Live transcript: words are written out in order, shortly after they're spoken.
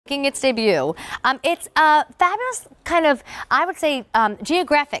making its debut. It's a fabulous kind of, I would say,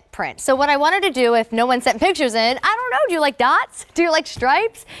 geographic print. So what I wanted to do, if no one sent pictures in, I don't know, do you like dots? Do you like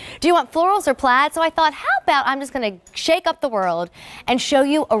stripes? Do you want florals or plaid? So I thought, how about I'm just going to shake up the world and show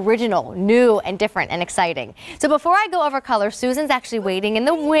you original, new, and different and exciting. So before I go over color, Susan's actually waiting in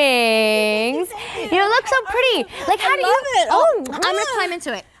the wings. You look so pretty. Like, how do you? Oh, I'm going to climb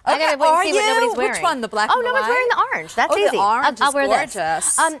into it. Okay, I gotta wait and see what nobody's wearing. Which one, the black and the no one's wearing the orange. That's easy. The orange I'll wear gorgeous.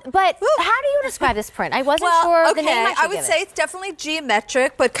 This. But how do you describe this print? I wasn't sure the name I would say it's definitely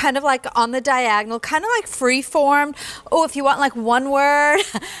geometric, but kind of like on the diagonal, kind of like free-formed. Oh, if you want like one word,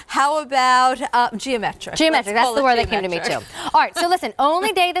 how about geometric? Geometric, that's the word that came to me too. All right, so listen,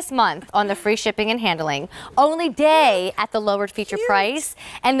 only day this month on the free shipping and handling, only day at the lowered feature price,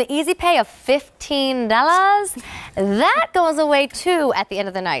 and the easy pay of $15. That goes away too at the end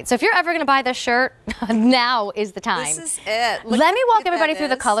of the night. So if you're ever going to buy this shirt, now is the time. This is it. Let me walk everybody through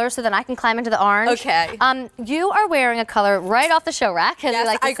the colors so that I can climb into the orange. Okay. You are wearing a color right off the show rack, as we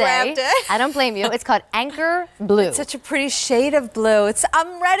like to say. Grabbed it. I don't blame you. It's called Anchor Blue. It's such a pretty shade of blue.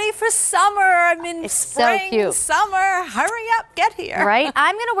 I'm ready for summer. I'm in spring, so cute. Summer. Hurry up, get here. Right?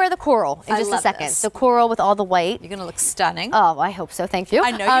 I'm going to wear the coral in just a second. This. So coral with all the white. You're going to look stunning. Oh, I hope so. Thank you.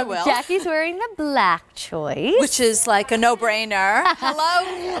 I know you will. Jackie's wearing the black choice. Which is like a no-brainer.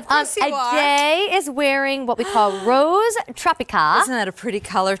 Hello. Of course you are. Jay is wearing what we call Rose Tropica. Isn't that a pretty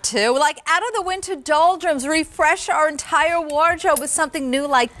color too? Like out of the winter doldrums, refresh our entire wardrobe with something new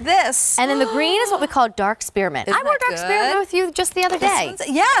like this. And then the green is what we call Dark Spearmint. I wore Dark Spearmint with you just the other day.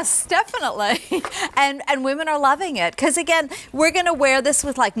 Yes, definitely. And women are loving it because again, we're going to wear this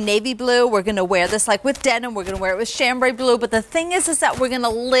with like navy blue. We're going to wear this like with denim. We're going to wear it with chambray blue. But the thing is that we're going to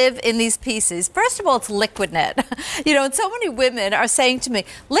live in these pieces. First of all, it's liquid knit. You know, and so many women are saying to me,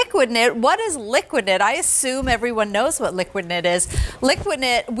 liquid knit, what is liquid knit? I assume everyone knows what liquid knit is. Liquid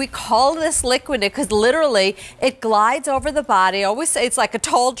knit, we call this liquid knit because literally it glides over the body. I always say it's like a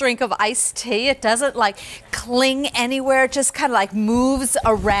tall drink of iced tea. It doesn't like cling anywhere. It just kind of like moves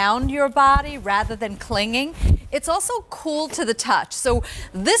around your body rather than clinging. It's also cool to the touch. So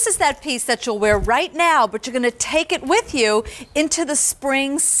this is that piece that you'll wear right now, but you're going to take it with you into the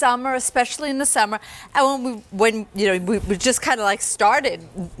spring, summer, especially in the summer. And when we just kind of like started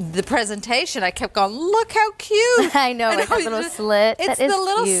the presentation, I kept going, look how cute. I know, like a little slit. It's the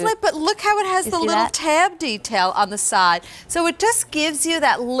little slit, but look how it has the little tab detail on the side. So it just gives you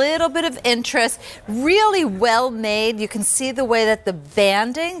that little bit of interest. Really well made. You can see the way that the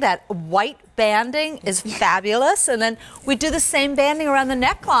banding, that white banding is fabulous, and then we do the same banding around the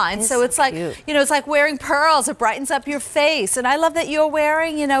neckline. So it's like, it's like wearing pearls. It brightens up your face. And I love that you're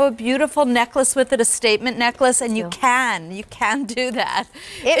wearing, a beautiful necklace with it, a statement necklace, and you can do that.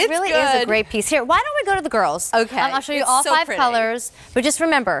 It really is a great piece. Here, why don't we go to the girls? Okay. I'll show you all 5 colors, but just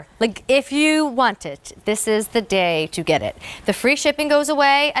remember, like, if you want it, this is the day to get it. The free shipping goes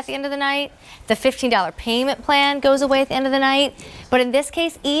away at the end of the night. The $15 payment plan goes away at the end of the night. But in this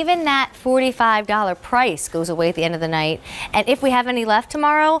case, even that $45 price goes away at the end of the night. And if we have any left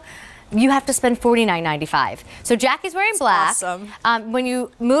tomorrow, you have to spend $49.95. So Jackie's wearing black. Awesome. When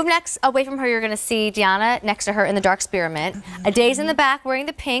you move next away from her, you're going to see Deanna next to her in the Dark Spearmint. Aday's in the back wearing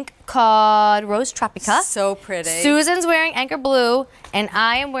the pink called Rose Tropica. So pretty. Susan's wearing Anchor Blue, and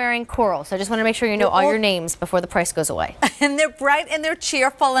I am wearing Coral. So I just want to make sure you know all your names before the price goes away. And they're bright and they're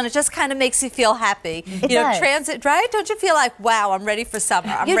cheerful, and it just kind of makes you feel happy. It does. Transit, right? Don't you feel like, wow, I'm ready for summer.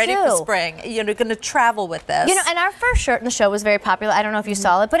 I'm ready for spring. You're going to travel with this. And our first shirt in the show was very popular. I don't know if you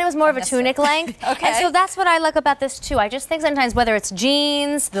saw it, but it was more of a tunic length. Okay. And so that's what I like about this too. I just think sometimes whether it's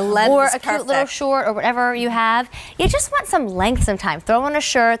jeans or a cute little short or whatever you have, you just want some length sometimes. Throw on a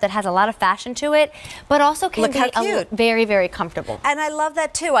shirt that has a lot of fashion to it, but also can be very, very comfortable. And I love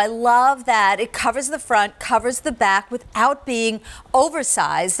that too. I love that it covers the front, covers the back without being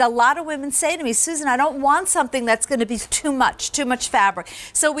oversized. A lot of women say to me, Susan, I don't want something that's going to be too much fabric.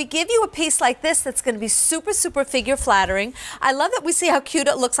 So we give you a piece like this that's going to be super, super figure flattering. I love that we see how cute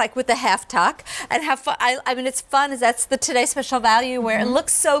it looks like with the half tuck and how fun. I mean, it's fun. That's the Today Special Value wear. It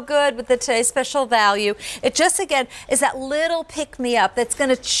looks so good with the Today Special Value. It just, again, is that little pick-me-up that's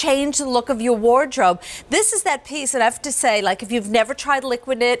going to change the look of your wardrobe. This is that piece, and I have to say, like, if you've never tried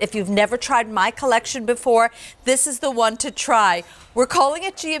liquid knit, if you've never tried my collection before, this is the one to try. We're calling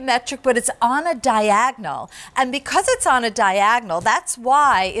it geometric, but it's on a diagonal. And because it's on a diagonal, that's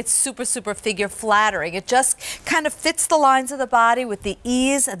why it's super, super figure flattering. It just kind of fits the lines of the body with the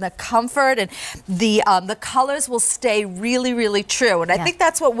ease and the comfort, and the colors will stay really, really true. And I think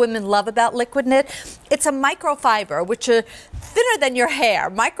that's what women love about liquid knit. It's a microfiber, which are thinner than your hair.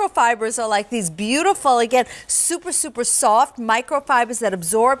 microfibers are like these beautiful, again, super, super soft microfibers that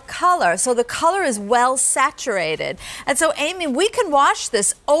absorb color. So the color is well saturated. And so, Amy, we can wash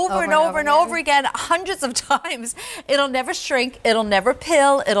this over and over again hundreds of times. It'll never shrink. It'll never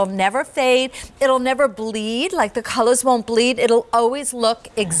pill. It'll never fade. It'll never bleed. Like the colors won't bleed. It'll always look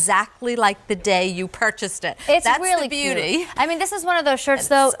exactly like the day you purchased it. That's really the beauty. cute. I mean, this is one of those shirts,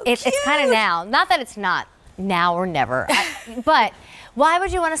 though. So it's kind of now. Not that it's not now or never, but why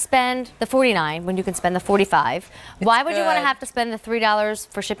would you want to spend the $49 when you can spend the $45? Why would you want to have to spend the $3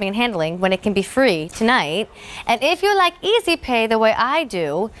 for shipping and handling when it can be free tonight? And if you like Easy Pay the way I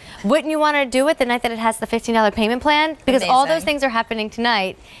do, wouldn't you want to do it the night that it has the $15 payment plan? Because all those things are happening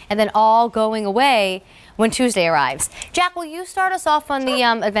tonight and then all going away when Tuesday arrives. Jack, will you start us off on the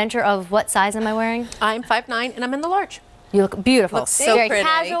adventure of what size am I wearing? I'm 5'9" and I'm in the large. You look beautiful. Looks so very pretty.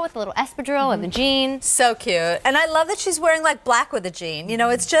 casual with a little espadrille and the jean. So cute. And I love that she's wearing like black with a jean. You know,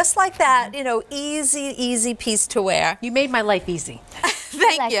 it's just like that, you know, easy piece to wear. You made my life easy.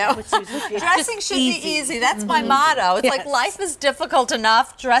 Thank you. Dressing should be easy. That's my motto. It's like life is difficult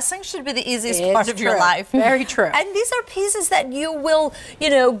enough. Dressing should be the easiest part of your life. Very true. And these are pieces that you will, you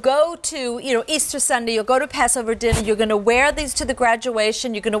know, go to, you know, Easter Sunday, you'll go to Passover dinner, you're going to wear these to the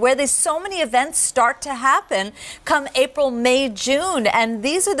graduation, you're going to wear these. So many events start to happen come April, May, June. And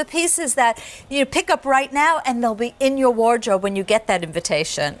these are the pieces that you pick up right now and they'll be in your wardrobe when you get that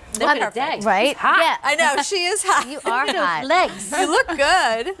invitation. They're perfect. Right? Hot. I know, she is hot. You are hot. Legs. You look good.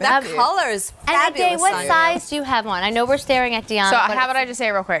 That color is And fabulous. Ade, what size do you have on? I know we're staring at Deanna. So but how about I just say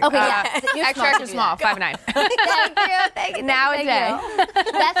it real quick? Okay, yeah. You're Extra small, small, so do 5'9". Thank you. Now a day.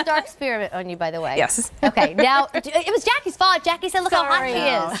 That's dark spirit on you, by the way. Yes. Okay, now, it was Jackie's fault. Jackie said, look how hot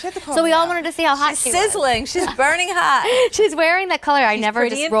she is. So we all wanted to see how hot she was. Sizzling. She's burning hot. She's wearing that color I never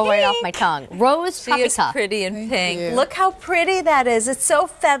pretty just in roll right off pink. my tongue. Rose She is Tropica. pretty in pink. Look how pretty that is. It's so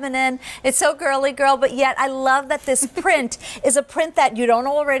feminine. It's so girly girl, but yet I love that this print is a print that you don't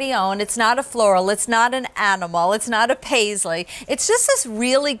already own. It's not a floral. It's not an animal. It's not a paisley. It's just this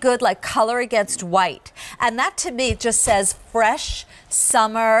really good like color against white. And that to me just says fresh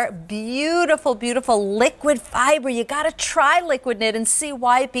summer, beautiful, beautiful liquid fiber. You got to try Liquid Knit and see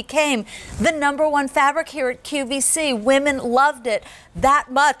why it became the #1 fabric here at QVC. Women loved it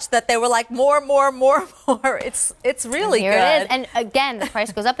that much that they were like more. It's really Here good. it is. And again, the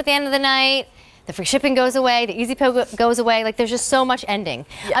price goes up at the end of the night. The free shipping goes away. The Easy Pay goes away. Like, there's just so much ending.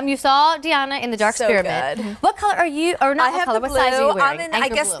 You saw Deanna in the dark So pyramid. good. What color are you, or not I what have color, the what size are you blue. wearing? I'm in, I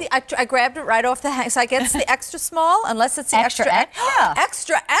Anchor guess blue. I grabbed it right off the hang. So I guess the extra small, unless it's the extra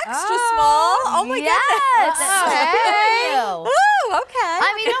extra small. Oh my yes. goodness. Ooh, okay.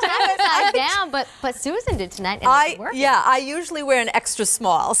 I mean, you don't have to size down, but Susan did tonight, and it's working. I usually wear an extra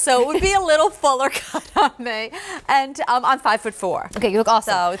small, so it would be a little fuller cut on me. And I'm 5'4". Okay, you look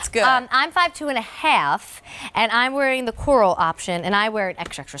awesome. So it's good. I'm 5'2.5", and I'm wearing the coral option, and I wear an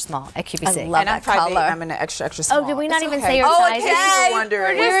extra small at QVC. I love And I'm that 5'8". color. I'm in an extra small. Oh, did we not It's even okay. say your Oh, sizes? okay. You were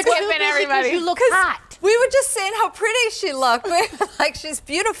wondering. We were too skipping busy everybody. because you look 'Cause hot. We were just saying how pretty she looked. We were like, she's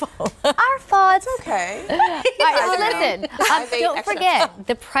beautiful. Our faults. Okay. All right, so listen, don't extra forget,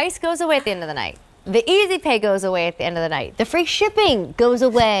 the price goes away at the end of the night. The Easy Pay goes away at the end of the night. The free shipping goes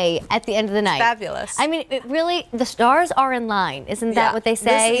away at the end of the night. Fabulous. I mean, it really, the stars are in line. Isn't that what they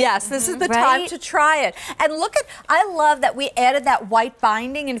say? This is the Right? time to try it. And look at, I love that we added that white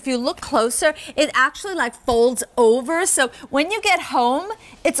binding. And if you look closer, it actually like folds over. So when you get home,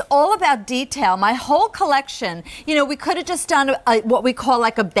 it's all about detail. My whole collection, you know, we could have just done what we call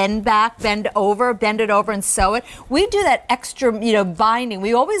like a bend back, bend it over and sew it. We do that extra, you know, binding.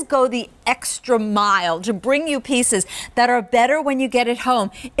 We always go the extra mile to bring you pieces that are better when you get it home.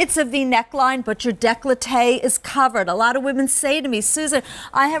 It's a V neckline, but your décolleté is covered. A lot of women say to me, Susan,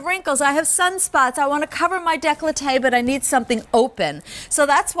 I have wrinkles, I have sunspots, I want to cover my décolleté, but I need something open. So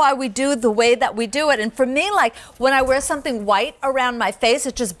that's why we do the way that we do it. And for me, like when I wear something white around my face,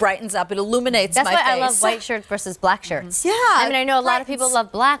 it just brightens up, it illuminates That's my why face. I love white shirts versus black shirts. Yeah, I mean, I know a lot of brightens. people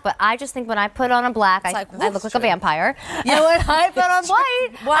love black, but I just think when I put on a black, I like, look like a true. vampire. And when I put on white,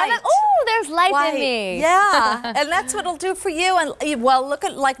 I'm like, oh, there's life in me. Yeah, and that's what it'll do for you. And well, look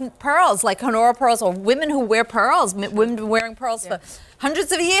at like pearls, like Honora pearls, or women who wear pearls, women wearing pearls for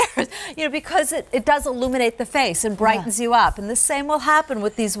hundreds of years, you know, because it does illuminate the face and brightens you up. And the same will happen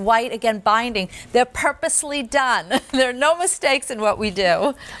with these white, again, binding. They're purposely done. There are no mistakes in what we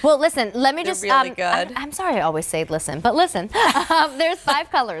do. Well, listen, let me They're just, really good. I'm sorry I always say listen, but listen, there's 5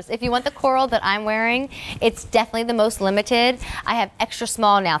 colors. If you want the coral that I'm wearing, it's definitely the most limited. I have extra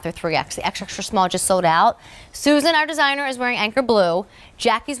small now through 3X. The extra small just sold out. Susan, our designer, is wearing anchor blue.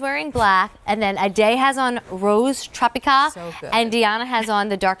 Jackie's wearing black, and then Ade has on Rose Tropica, So good. and Deanna has on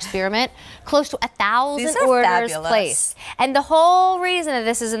the dark spearmint. Close to 1,000 These are orders fabulous. placed. And the whole reason that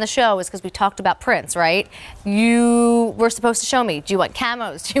this is in the show is because we talked about prints, right? You were supposed to show me. Do you want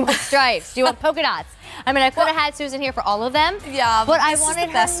camos? Do you want stripes? Do you want polka dots? I mean, I could have had Susan here for all of them. Yeah, but I this is wanted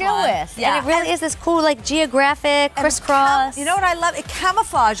the best her one. newest. Yeah. And it really is this cool, like, geographic crisscross. You know what I love? It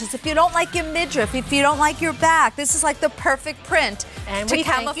camouflages. If you don't like your midriff, if you don't like your back, this is like the perfect print And to we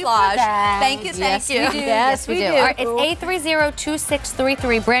thank you for camouflage. that. Thank you, thank you. We do. Yes, we do. All right, it's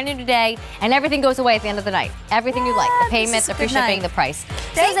 830-2633, brand new today, and everything goes away at the end of the night. Everything you like, the payment, is a the free good shipping, night. the price.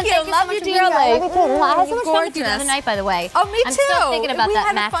 Thank Susan, you. thank you Love so much you for being here. dearly. I had so much fun with you the Gorgeous. other night, by the way. Oh, me I'm too. still thinking about We that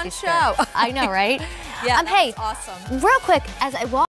had a maxi fun skirt. show. I know, right? Yeah, Hey, that was awesome. real quick, as I walk